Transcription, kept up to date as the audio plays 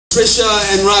Tricia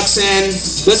and Roxanne.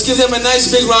 Let's give them a nice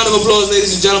big round of applause,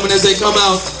 ladies and gentlemen, as they come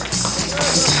out.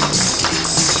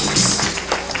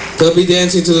 They'll be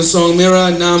dancing to the song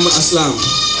Mira Nam Aslam.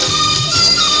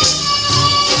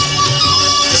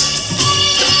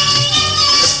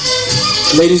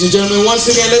 Ladies and gentlemen, once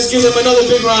again, let's give them another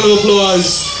big round of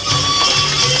applause.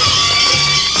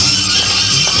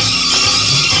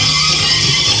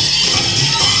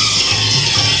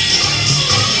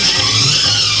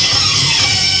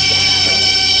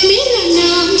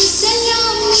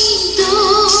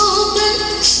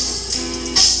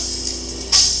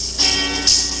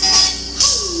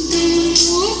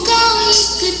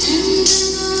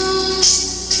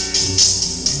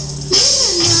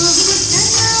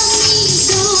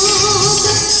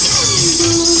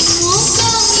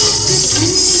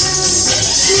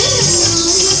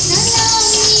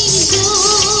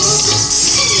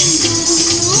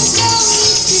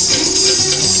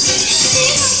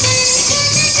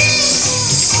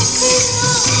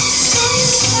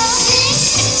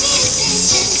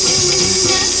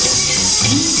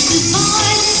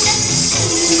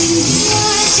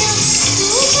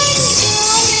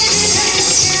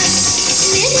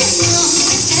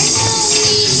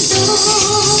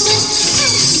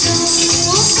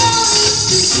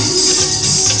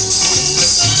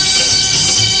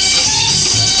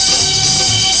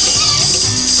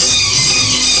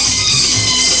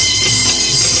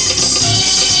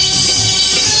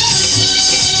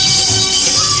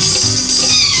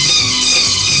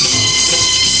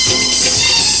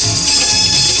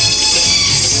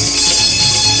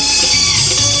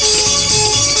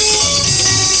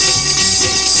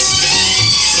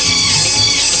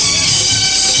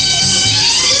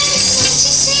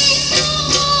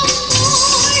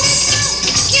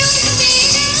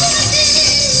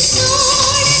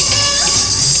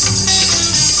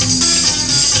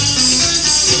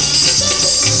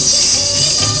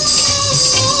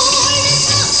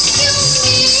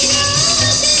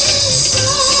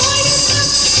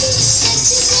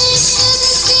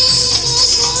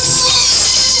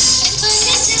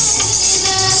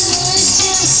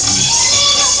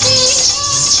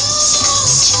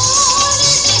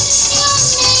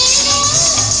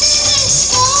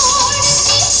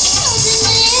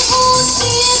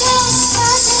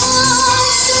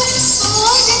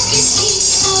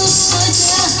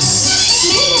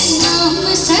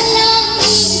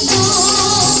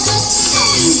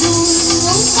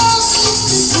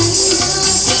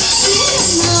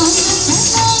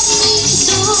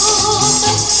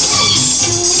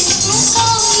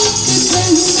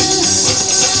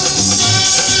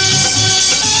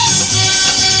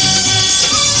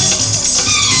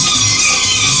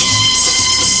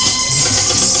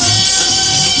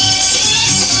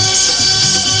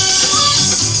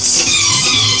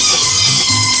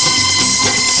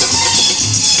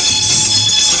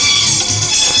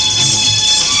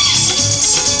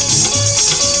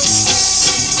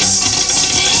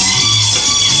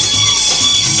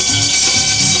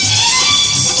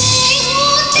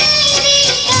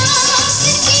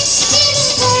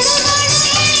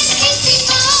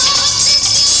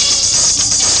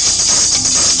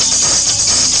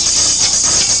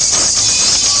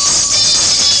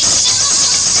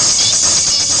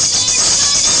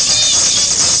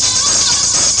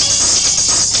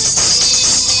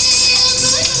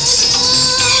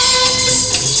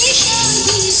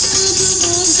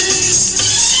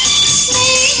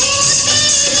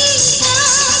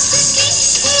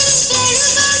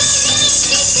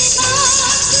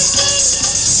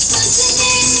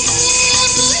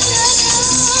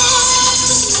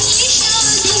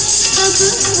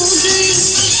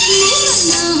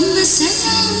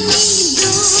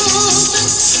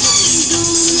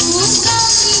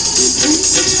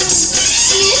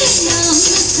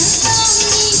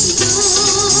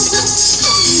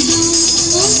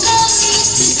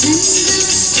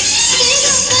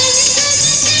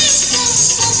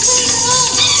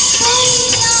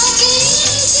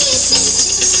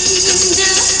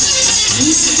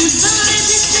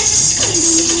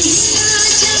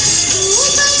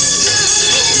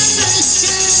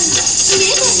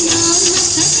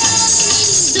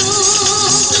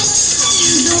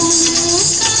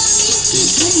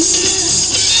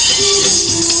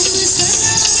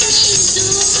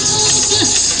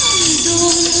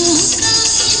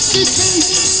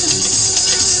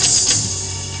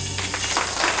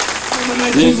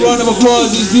 Big round of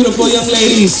applause, these beautiful young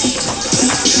ladies.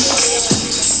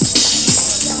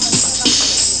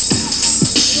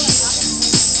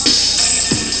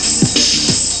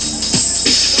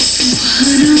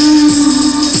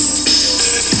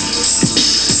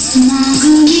 मांग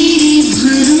मेरी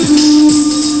भरो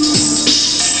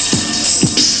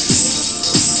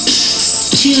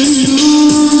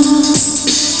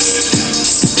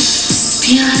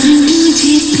प्यार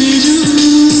मुझे करो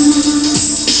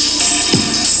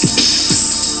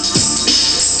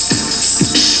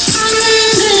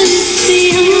अंदर से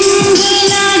अंग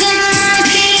लगा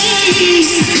के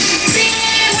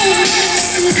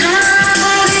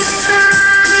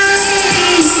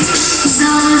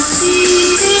दासी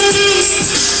तेरी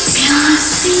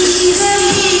प्यासी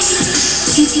रही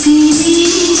कितनी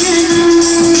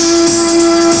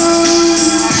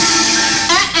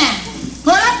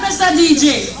DJ.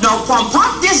 No,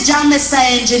 pump this jam, Mr.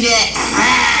 Engineer.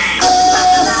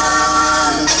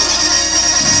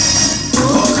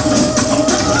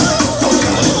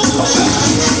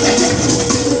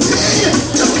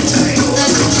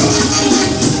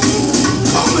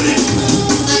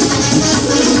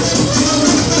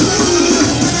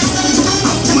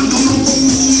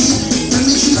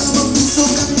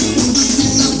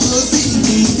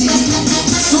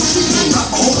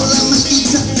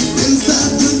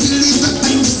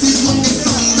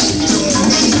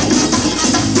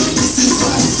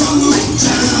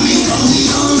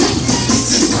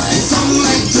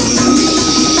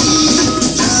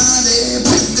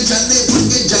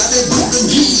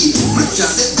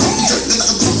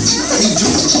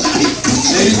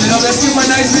 Let's give him a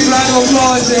nice big round of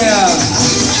applause there.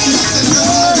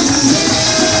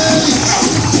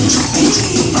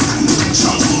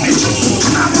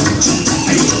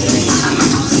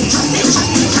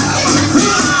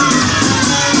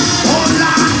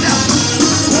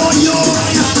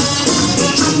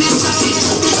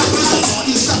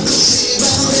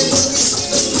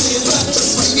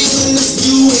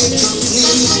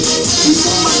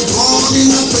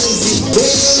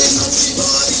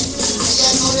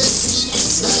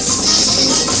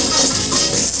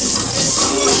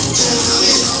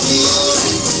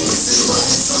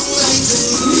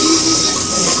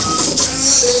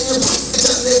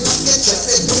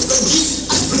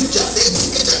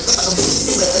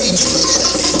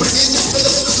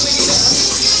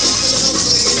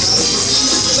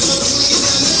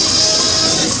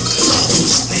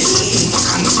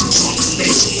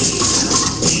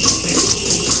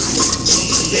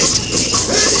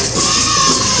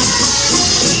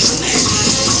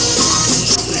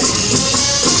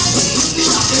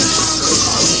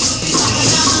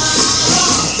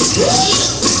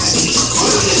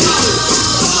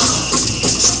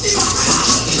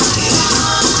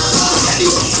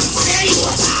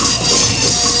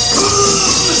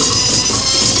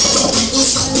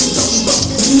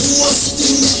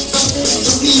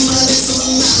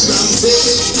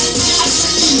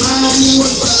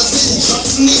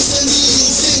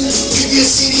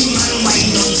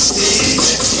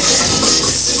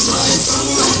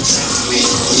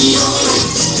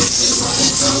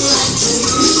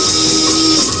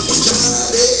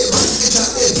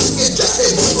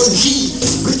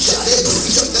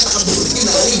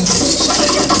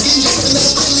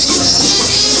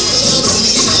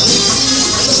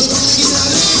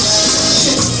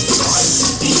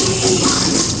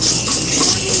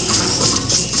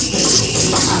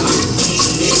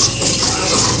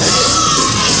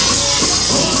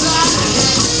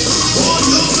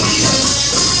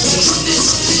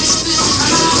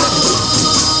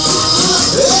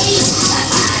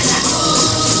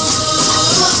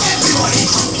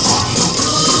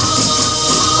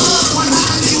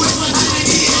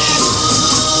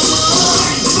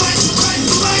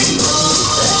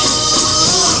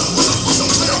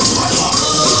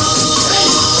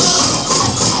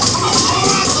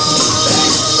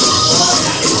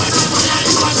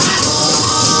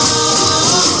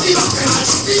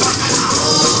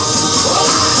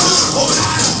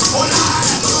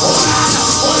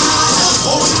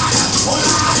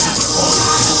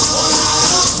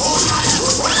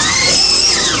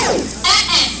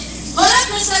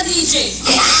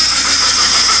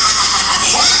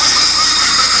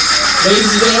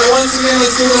 Ladies and gentlemen, once again,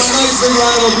 let's give it a nice big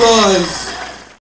round of applause.